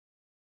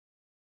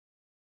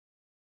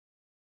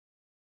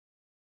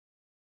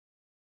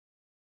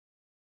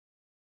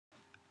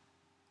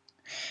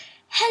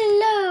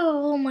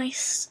Hello all my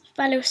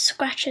fellow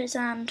Scratchers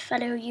and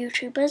fellow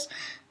YouTubers,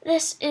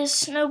 this is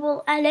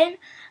Snowball Ellen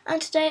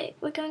and today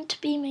we're going to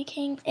be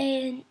making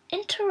an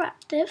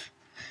interactive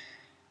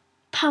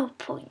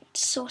PowerPoint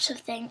sort of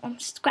thing on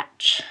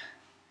Scratch.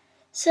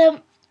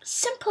 So,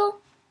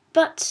 simple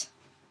but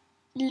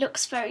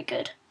looks very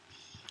good.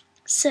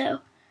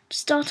 So, to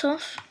start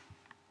off,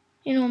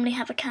 you normally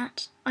have a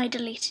cat. I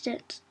deleted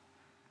it.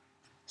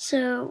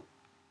 So,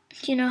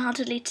 do you know how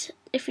to delete it?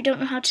 If you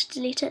don't know how to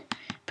delete it,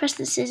 press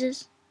the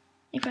scissors,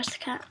 you press the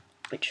cat,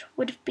 which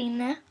would have been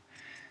there.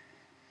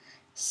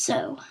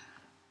 So,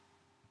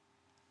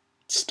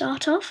 to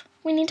start off,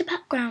 we need a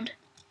background.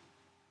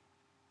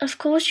 Of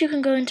course you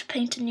can go into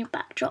paint a new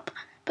backdrop,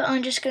 but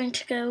I'm just going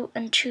to go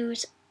and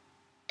choose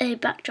a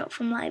backdrop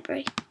from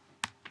library.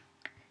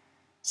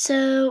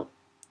 So,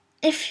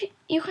 if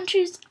you can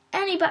choose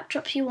any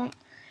backdrop you want,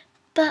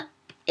 but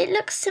it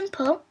looks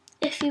simple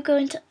if you go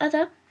into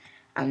other,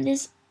 and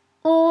there's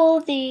all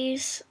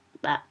these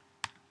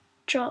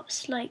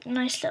backdrops, like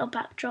nice little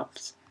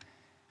backdrops.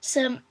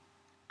 So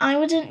I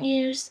wouldn't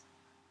use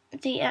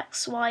the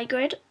XY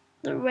grid,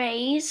 the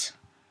rays,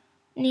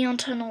 neon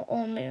tunnel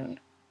or moon.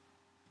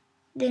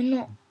 They're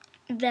not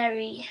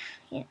very,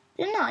 they're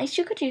nice,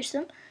 you could use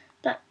them,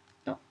 but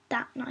not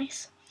that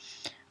nice.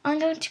 I'm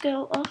going to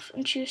go off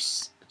and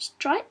choose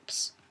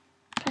stripes,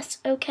 press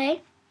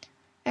OK,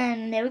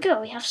 and there we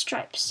go, we have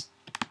stripes.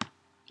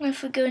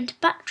 If we go into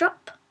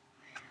backdrop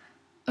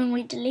and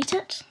we delete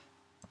it,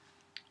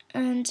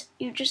 and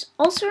you just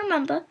also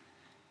remember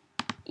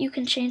you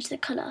can change the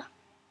colour,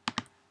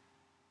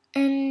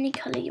 any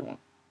colour you want.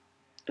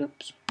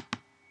 Oops,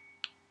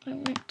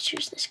 I'm going to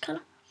choose this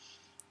colour.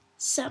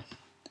 So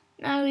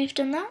now we've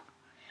done that,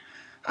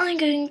 I'm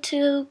going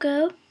to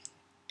go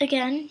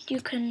again.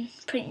 You can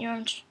print your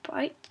own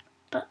sprite,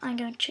 but I'm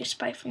going to choose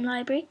sprite from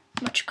library,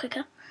 much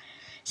quicker.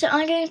 So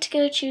I'm going to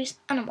go choose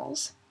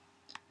animals.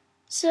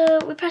 So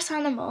we press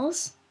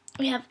animals,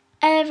 we have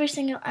every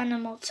single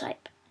animal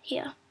type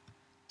here.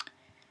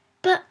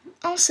 But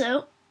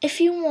also,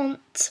 if you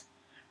want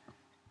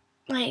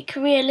like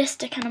a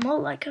realistic animal,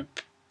 like a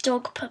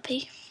dog,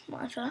 puppy,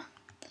 whatever,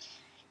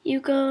 you're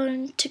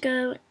going to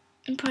go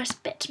and press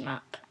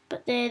bitmap,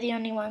 but they're the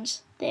only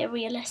ones, they're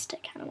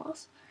realistic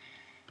animals.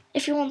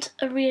 If you want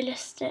a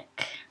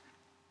realistic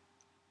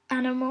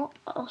animal,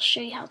 I'll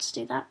show you how to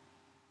do that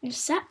in a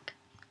sec.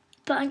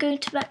 But I'm going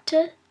to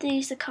vector,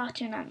 these are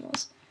cartoon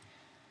animals.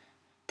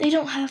 They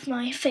don't have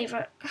my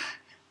favourite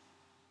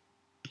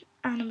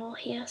animal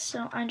here,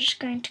 so I'm just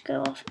going to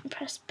go off and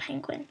press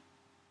penguin.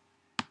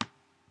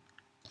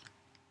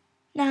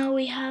 Now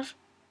we have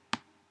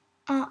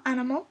our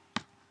animal.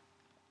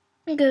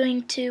 I'm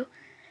going to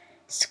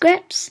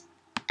scripts,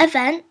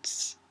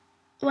 events,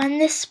 when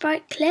this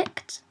sprite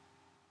clicked,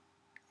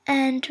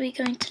 and we're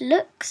going to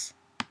looks,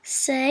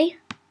 say,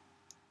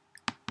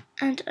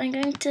 and I'm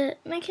going to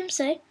make him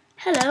say,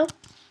 hello,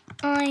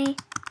 I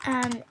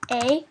am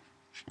a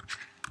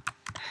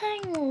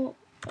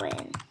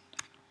penguin.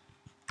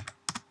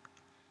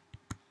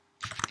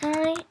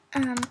 I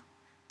am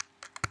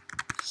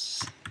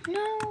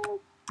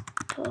Snowball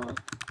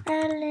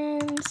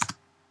Ellen's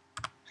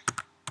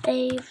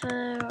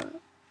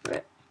favourite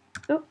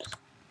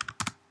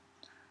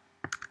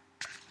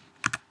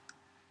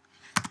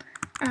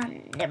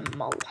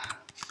animal.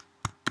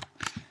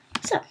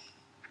 So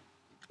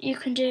you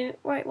can do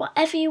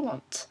whatever you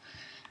want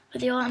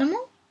with your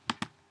animal,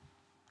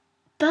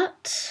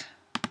 but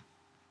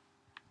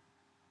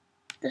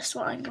that's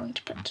what I'm going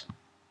to put.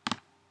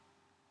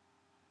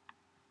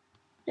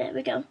 There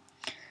we go.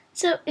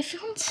 So if you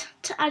want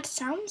to add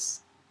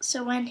sounds,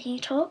 so when he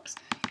talks,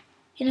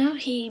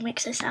 he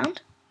makes a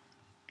sound.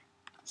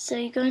 So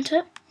you go into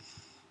it,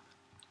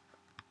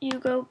 you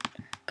go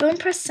and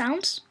press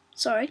sounds,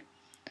 sorry.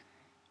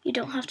 You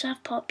don't have to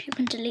have pop, you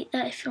can delete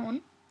that if you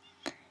want.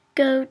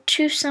 Go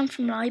choose sound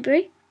from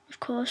library, of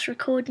course,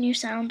 record new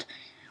sound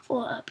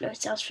or upload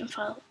sounds from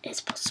file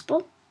is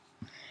possible.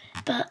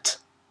 But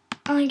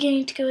I'm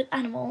going to go with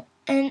animal,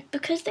 and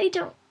because they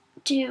don't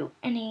do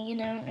any,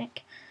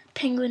 like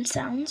penguin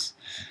sounds,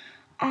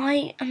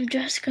 I am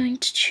just going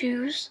to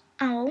choose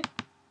owl,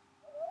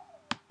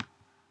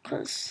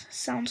 because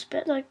sounds a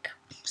bit like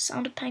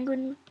sound a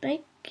penguin would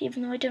make,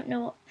 even though I don't know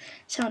what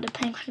sound a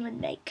penguin would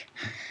make.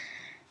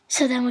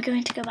 So then we're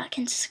going to go back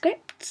into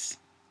scripts,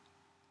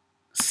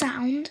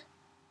 sound,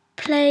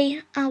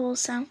 play owl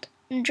sound,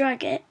 and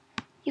drag it.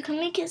 You can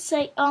make it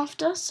say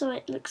after, so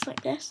it looks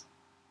like this,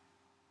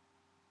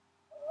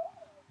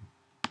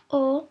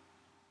 or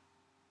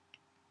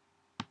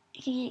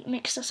he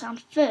makes the sound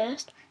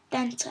first,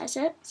 then says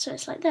it, so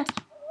it's like this.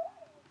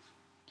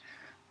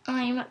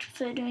 I much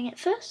prefer doing it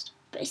first,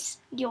 but it's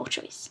your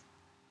choice.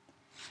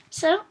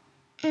 So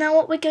now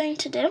what we're going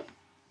to do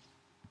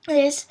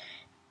is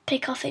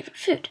pick our favourite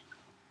food.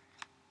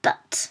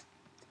 But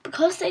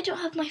because they don't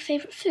have my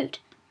favourite food,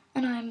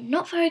 and I'm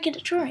not very good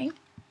at drawing,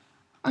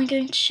 I'm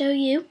going to show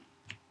you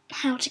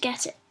how to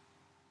get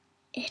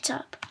it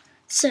up.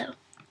 So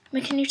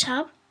make a new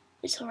tab,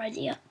 it's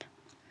already up.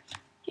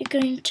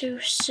 You're going to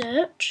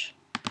search,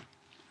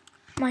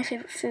 my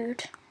favourite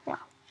food, well,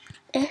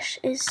 ish,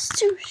 is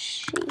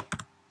sushi.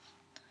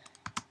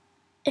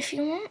 If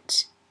you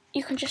want,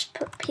 you can just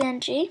put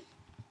PNG,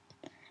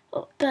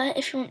 but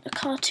if you want a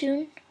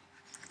cartoon,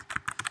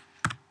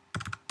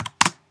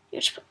 you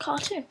just put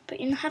cartoon, but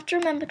you have to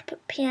remember to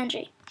put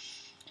PNG.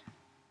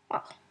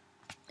 Well,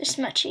 it's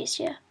much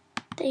easier.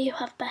 There you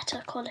have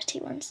better quality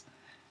ones.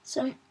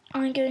 So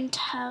I'm going to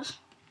have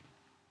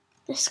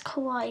this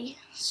kawaii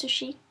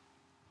sushi.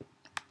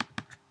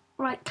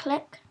 Right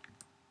click,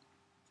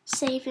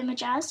 save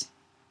image as.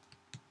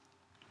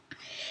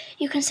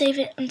 You can save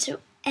it into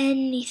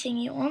anything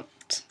you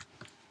want.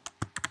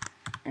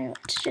 I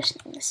want to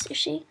just name this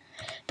sushi,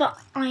 but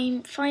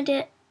I find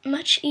it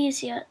much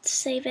easier to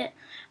save it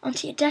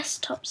onto your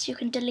desktop so you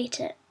can delete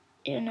it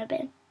in a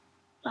bin.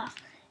 Well,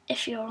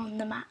 if you're on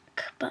the Mac,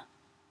 but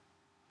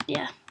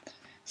yeah.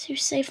 So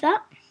save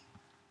that.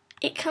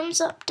 It comes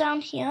up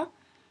down here.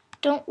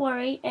 Don't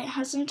worry, it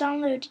hasn't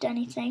downloaded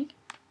anything.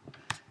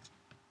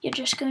 You're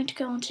just going to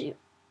go onto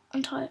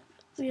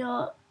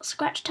your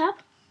Scratch tab.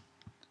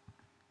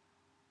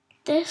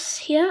 This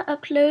here,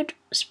 upload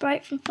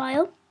sprite from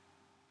file.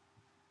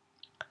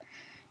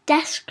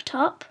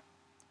 Desktop,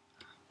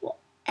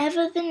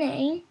 whatever the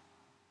name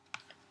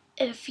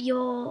of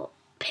your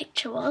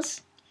picture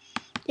was,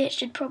 it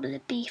should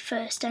probably be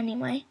first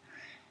anyway.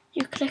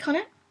 You click on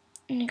it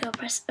and you go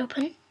press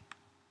open,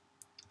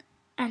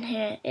 and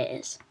here it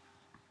is.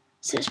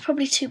 So it's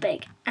probably too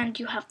big and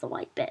you have the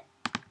white bit.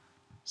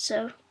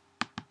 So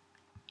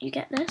you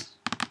get this,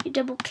 you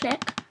double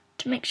click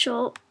to make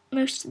sure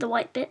most of the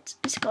white bit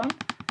is gone.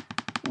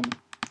 And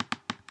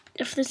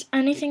if there's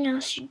anything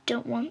else you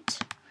don't want,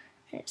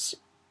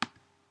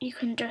 you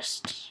can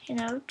just,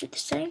 do the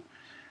same,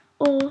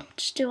 or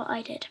just do what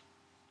I did.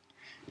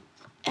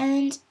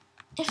 And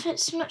if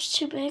it's much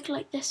too big,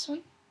 like this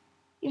one,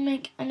 you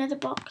make another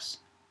box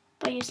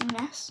by using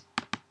this.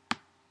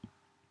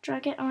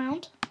 Drag it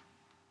around.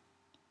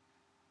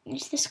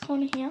 Use this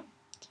corner here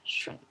to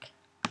shrink.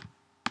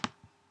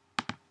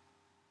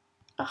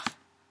 Oh.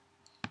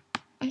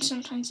 And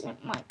sometimes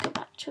it might go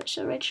back to its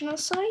original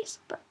size,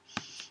 but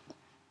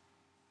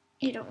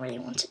you don't really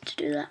want it to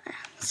do that.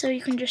 So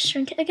you can just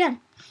shrink it again.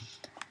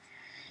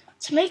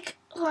 To make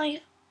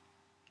life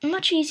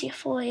much easier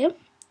for you,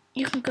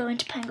 you can go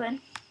into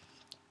Penguin,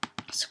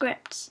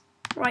 Scripts,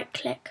 right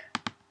click,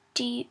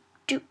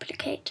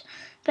 duplicate,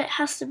 but it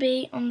has to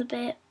be on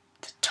the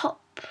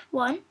top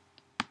one.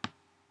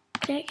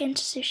 Click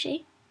into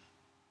sushi,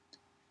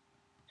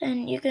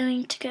 then you're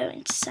going to go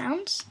into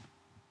sounds,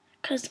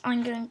 because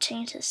I'm going to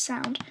change the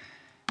sound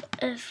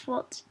of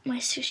what my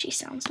sushi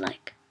sounds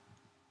like.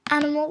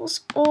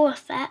 Animals or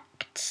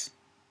effects,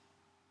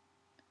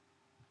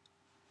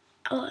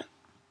 or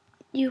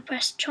you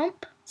press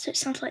chomp, so it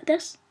sounds like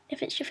this,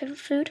 if it's your favourite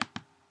food.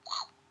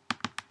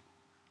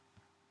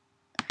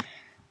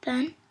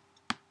 Then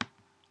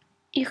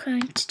you're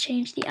going to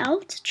change the L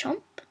to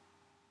chomp,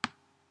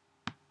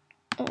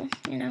 or,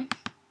 you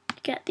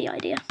get the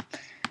idea.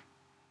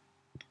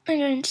 I'm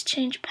going to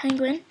change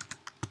penguin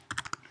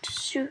to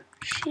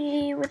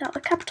sushi without a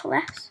capital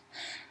S.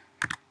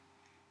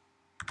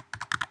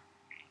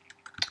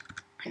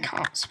 I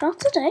can't spell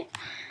today.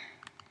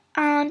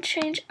 And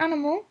change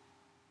animal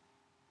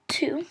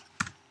to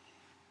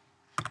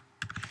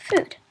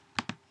food.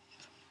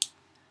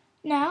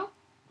 Now,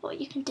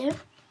 what you can do,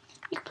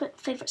 you can put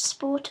favourite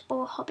sport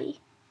or hobby.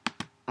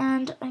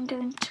 And I'm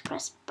going to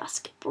press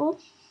basketball.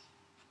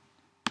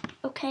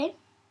 Okay.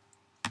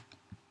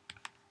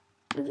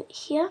 Move it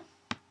here.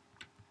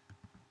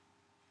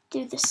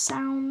 Do the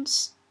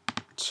sounds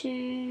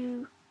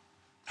to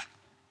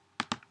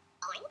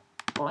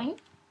boing.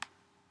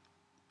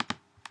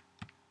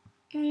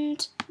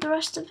 And the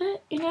rest of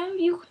it, you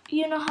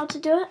know how to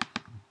do it.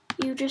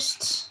 You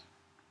just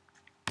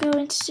go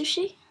into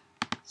sushi,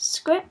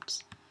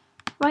 script,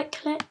 right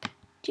click,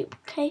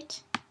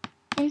 duplicate,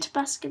 into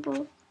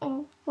basketball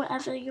or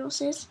whatever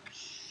yours is.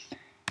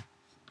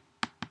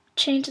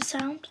 Change the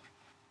sound,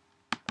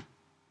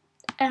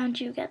 and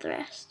you get the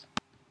rest.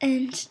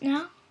 And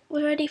now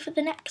we're ready for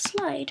the next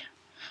slide.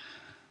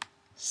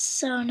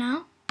 So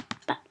now,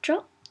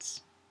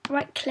 backdrops,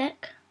 right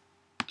click,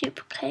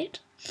 duplicate.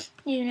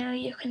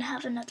 You can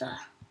have another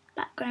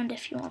background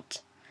if you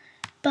want,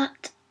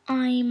 but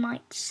I'm going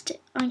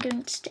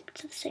to stick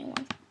to the same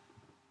one,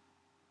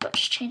 but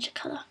just change the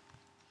colour.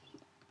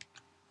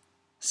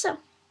 So,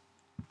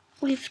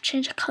 we've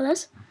changed the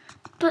colours,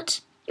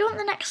 but you want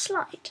the next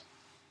slide,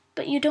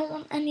 but you don't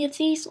want any of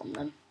these on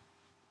them.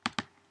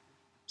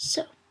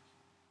 So,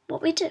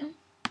 what we do,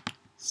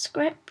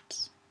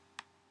 scripts,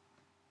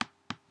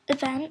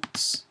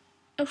 events,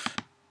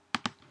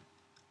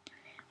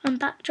 when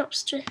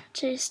backdrops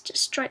to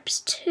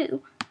stripes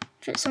 2,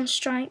 if it's on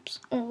stripes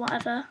or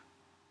whatever,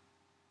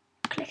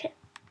 click it.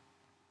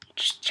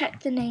 Just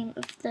check the name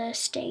of the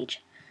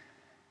stage,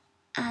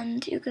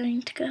 and you're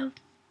going to go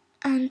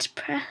and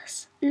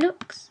press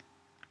looks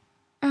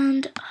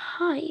and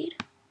hide,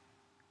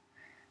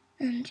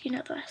 and you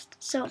know the rest.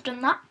 So I've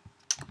done that.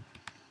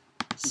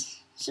 For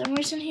some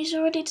reason he's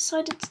already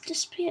decided to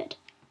disappear.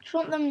 If you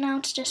want them now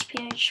to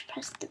disappear, you just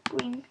press the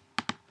green.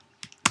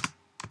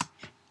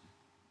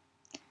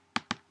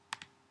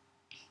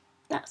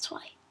 That's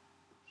why.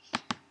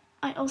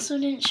 I also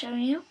didn't show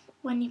you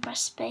when you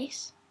press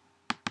space.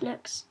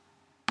 Looks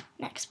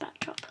next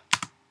backdrop.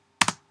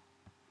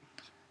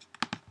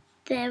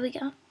 There we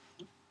go.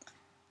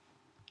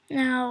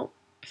 Now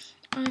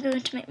I'm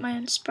going to make my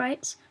own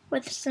sprites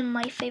with some of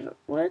my favourite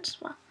words.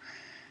 Well,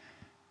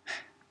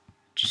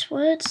 just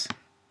words.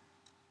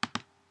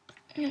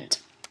 And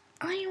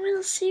I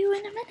will see you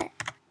in a minute.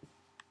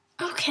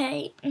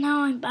 Okay,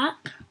 now I'm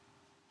back.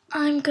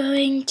 I'm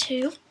going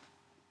to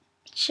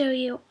show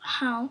you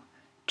how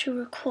to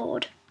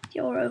record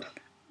your own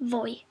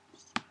voice.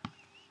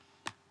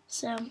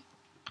 So,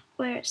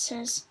 where it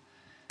says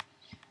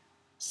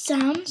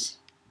sounds,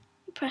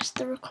 you press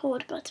the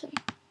record button.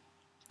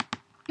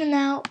 And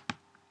now,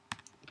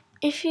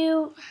 if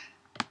you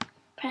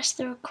press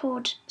the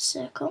record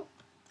circle,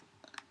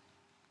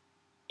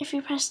 if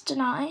you press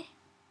deny,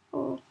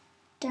 or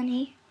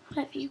Denny,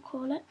 whatever you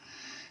call it,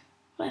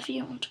 whatever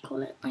you want to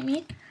call it, I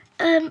mean,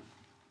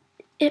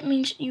 it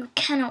means you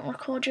cannot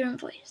record your own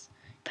voice.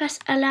 Press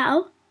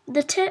allow,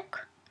 the tick,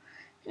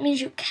 it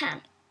means you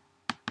can.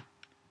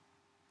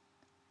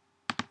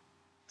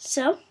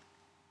 So,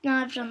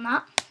 now I've done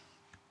that,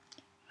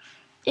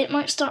 it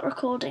might start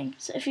recording.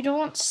 So if you don't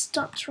want to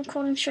start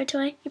recording straight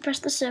away, you press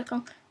the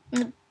circle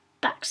and the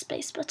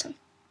backspace button.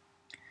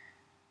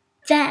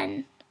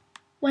 Then,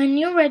 when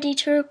you're ready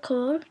to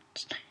record,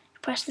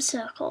 press the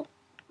circle.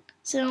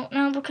 So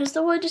now because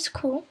the word is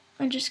cool,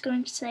 I'm just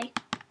going to say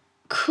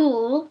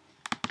cool,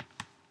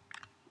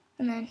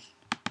 and then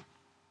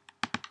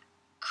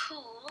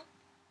cool.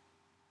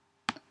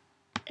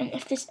 And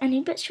if there's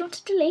any bits you want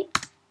to delete,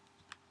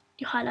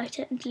 you highlight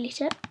it and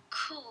delete it.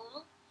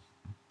 Cool.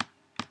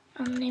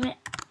 And name it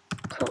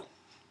cool.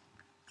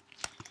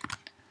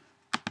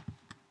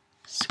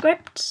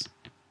 Scripts,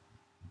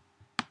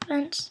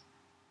 events,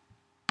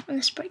 when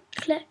the sprite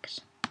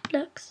clicks,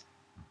 looks,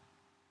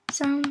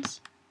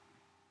 sounds,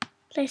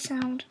 play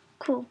sound,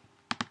 cool.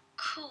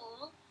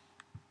 Cool.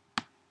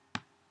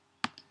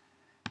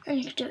 And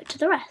you can do it to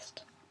the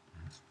rest.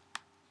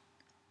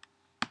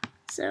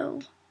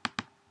 So,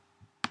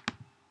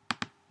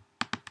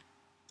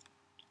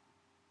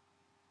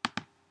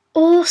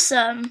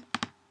 awesome.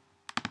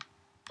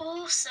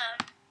 Awesome.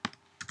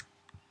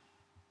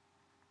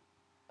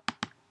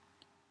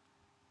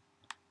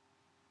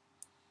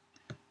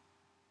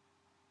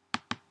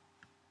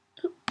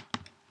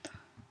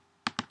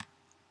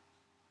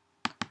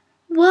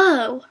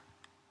 Whoa.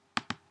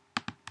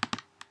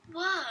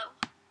 Whoa.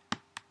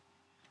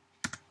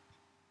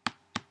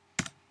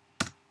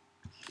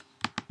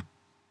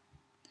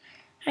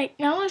 Right,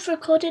 now I've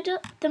recorded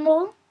them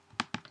all.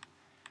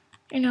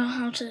 You know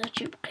how to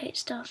duplicate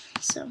stuff,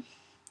 so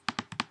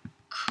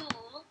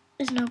cool.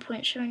 There's no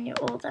point showing you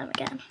all of them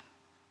again.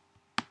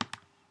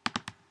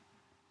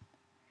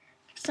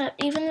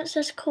 Except even though it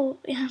says cool,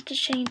 you have to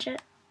change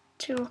it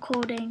to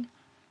recording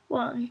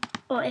 1,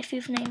 or if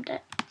you've named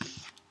it,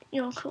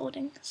 your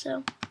recording.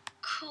 So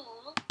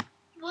cool.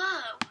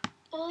 Whoa.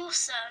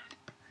 Awesome.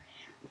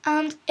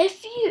 And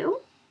if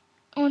you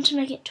want to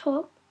make it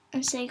talk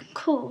and say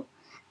cool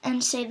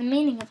and say the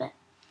meaning of it,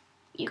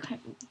 you can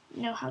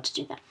know how to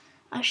do that.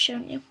 I've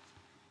shown you.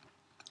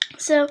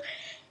 So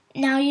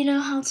now you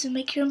know how to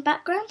make your own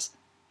backgrounds,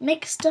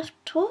 make stuff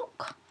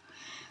talk,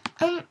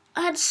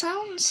 add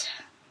sounds.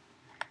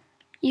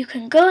 You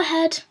can go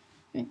ahead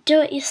and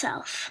do it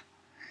yourself.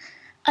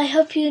 I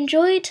hope you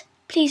enjoyed.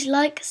 Please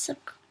like,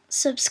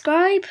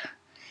 subscribe,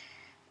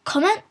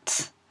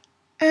 comment,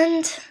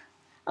 and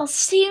I'll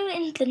see you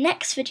in the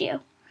next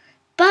video.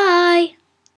 Bye!